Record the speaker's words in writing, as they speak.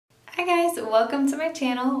Hi guys, welcome to my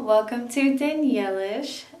channel. Welcome to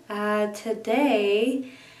Danielle-ish. Today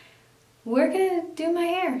we're gonna do my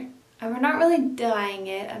hair. We're not really dyeing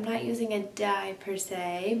it. I'm not using a dye per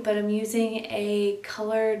se, but I'm using a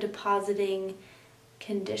color depositing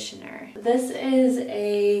conditioner. This is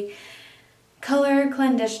a color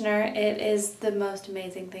conditioner. It is the most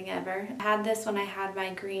amazing thing ever. I had this when I had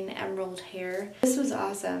my green emerald hair. This was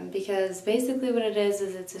awesome because basically what it is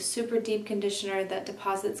it's a super deep conditioner that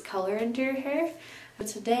deposits color into your hair.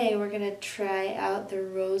 Today we're gonna try out the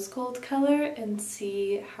rose gold color and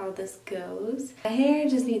see how this goes. My hair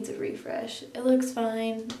just needs a refresh. It looks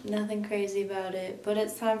fine, nothing crazy about it, but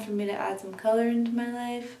it's time for me to add some color into my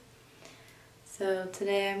life. So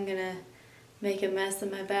today I'm gonna make a mess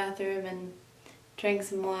in my bathroom and drink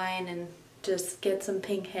some wine and just get some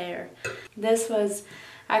pink hair. This was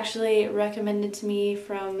actually recommended to me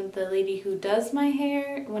from the lady who does my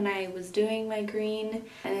hair when I was doing my green,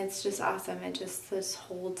 and it's just awesome. It just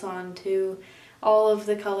holds on to all of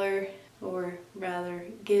the color, or rather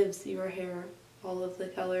gives your hair all of the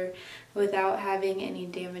color without having any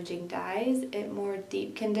damaging dyes. It more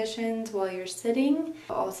deep conditions while you're sitting,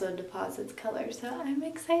 also deposits color. So I'm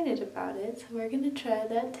excited about it. So we're gonna try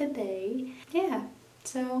that today. Yeah,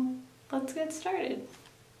 so let's get started.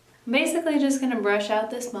 I'm basically just gonna brush out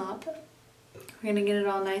this mop. We're gonna get it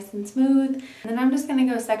all nice and smooth. And then I'm just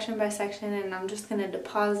gonna go section by section and I'm just gonna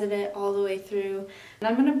deposit it all the way through. And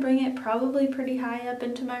I'm gonna bring it probably pretty high up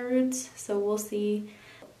into my roots, so we'll see.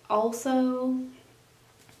 Also,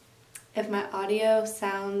 if my audio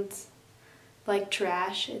sounds like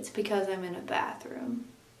trash, it's because I'm in a bathroom.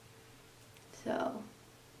 So,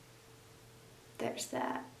 there's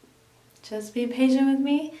that. Just be patient with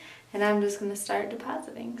me, and I'm just going to start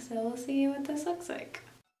depositing. So we'll see what this looks like.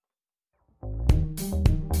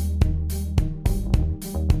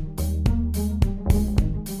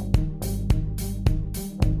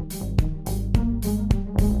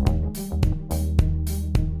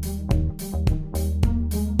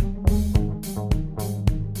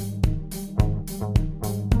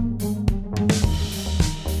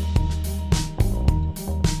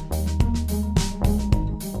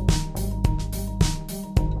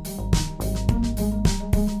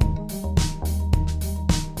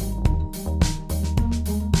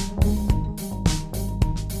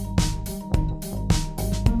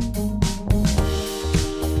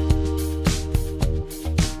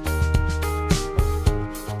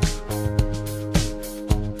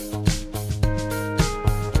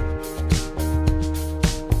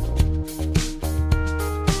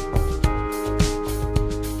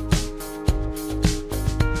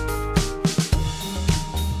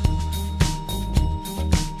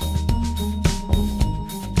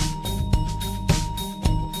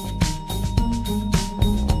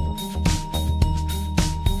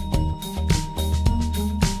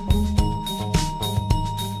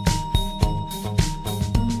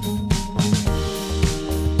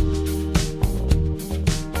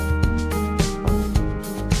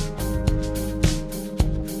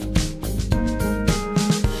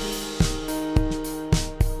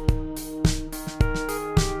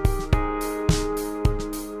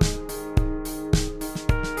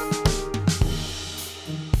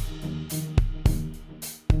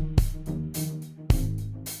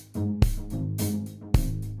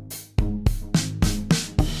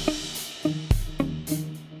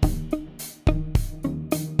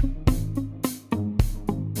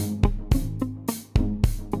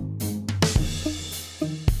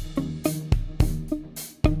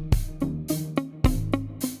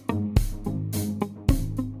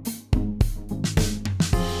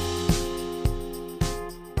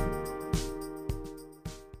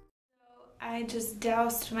 I just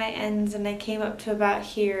doused my ends and I came up to about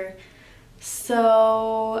here.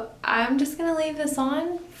 So I'm just gonna leave this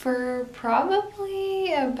on for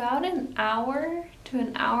probably about an hour to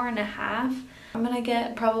an hour and a half. I'm gonna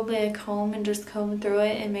get probably a comb and just comb through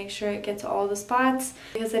it and make sure it gets all the spots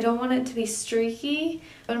because I don't want it to be streaky,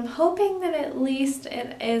 but I'm hoping that at least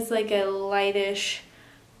it is like a lightish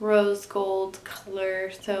rose gold color,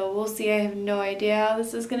 so we'll see. I have no idea how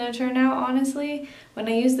this is gonna turn out, honestly. When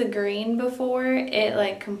I used the green before, it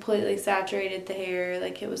like completely saturated the hair,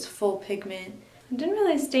 like it was full pigment. It didn't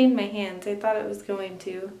really stain my hands. I thought it was going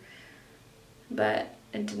to, but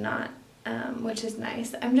it did not, which is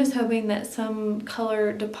nice. I'm just hoping that some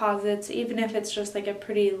color deposits, even if it's just like a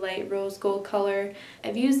pretty light rose gold color.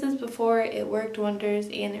 I've used this before, it worked wonders,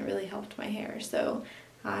 and it really helped my hair, so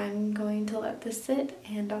I'm going to let this sit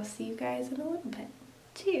and I'll see you guys in a little bit.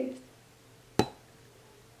 Cheers!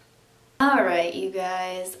 Alright, you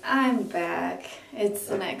guys, I'm back. It's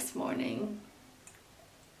the next morning.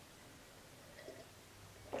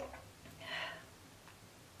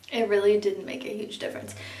 it really didn't make a huge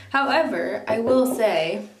difference. However, I will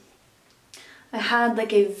say I had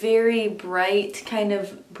like a very bright kind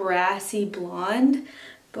of brassy blonde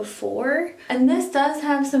before, and this does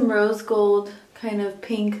have some rose gold kind of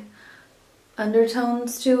pink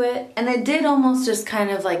undertones to it, and it did almost just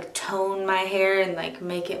kind of like tone my hair and like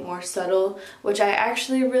make it more subtle, which I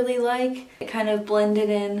actually really like. It kind of blended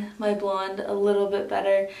in my blonde a little bit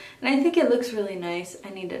better, and I think it looks really nice.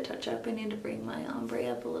 I need to touch up. I need to bring my ombre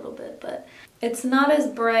up a little bit, but it's not as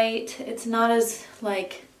bright. It's not as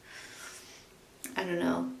like, I don't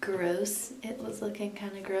know, gross. It was looking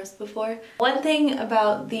kind of gross before. One thing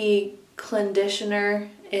about the Clenditioner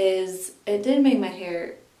is it did make my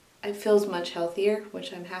hair, it feels much healthier,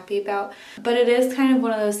 which I'm happy about. But it is kind of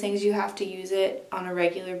one of those things you have to use it on a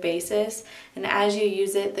regular basis. And as you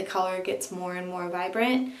use it, the color gets more and more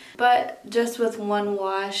vibrant. But just with one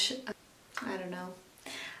wash, I don't know.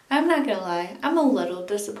 I'm not gonna lie, I'm a little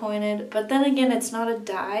disappointed. But then again, it's not a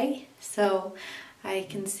dye, so I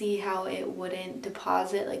can see how it wouldn't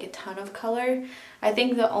deposit like a ton of color. I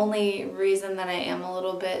think the only reason that I am a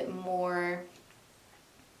little bit more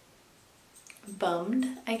bummed,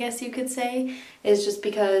 I guess you could say, is just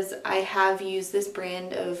because I have used this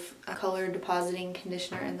brand of color depositing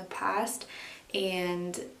conditioner in the past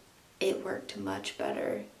and it worked much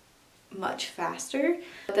better, much faster.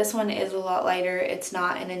 But this one is a lot lighter. It's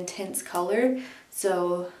not an intense color,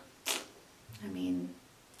 so I mean,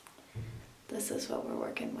 this is what we're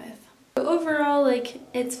working with. But overall, like,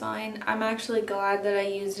 it's fine. I'm actually glad that I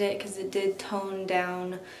used it because it did tone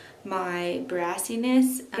down my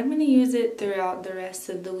brassiness. I'm going to use it throughout the rest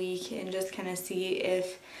of the week and just kind of see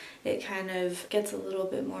if it kind of gets a little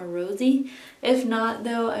bit more rosy. If not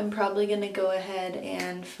though, I'm probably going to go ahead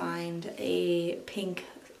and find a pink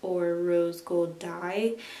or rose gold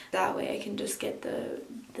dye. That way I can just get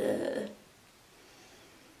the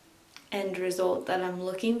end result that I'm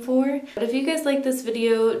looking for. But if you guys like this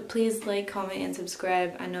video, please like, comment, and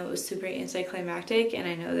subscribe. I know it was super anticlimactic and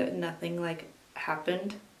I know that nothing like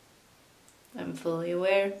happened. I'm fully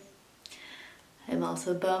aware. I'm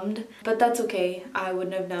also bummed, but that's okay. I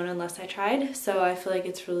wouldn't have known unless I tried, so I feel like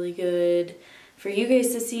it's really good for you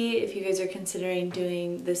guys to see if you guys are considering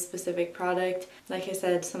doing this specific product. Like I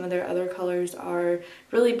said, some of their other colors are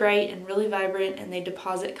really bright and really vibrant and they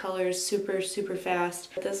deposit colors super fast.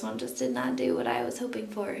 But this one just did not do what I was hoping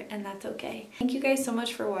for, and that's okay. Thank you guys so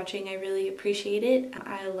much for watching. I really appreciate it.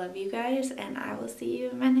 I love you guys, and I will see you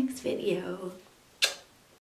in my next video.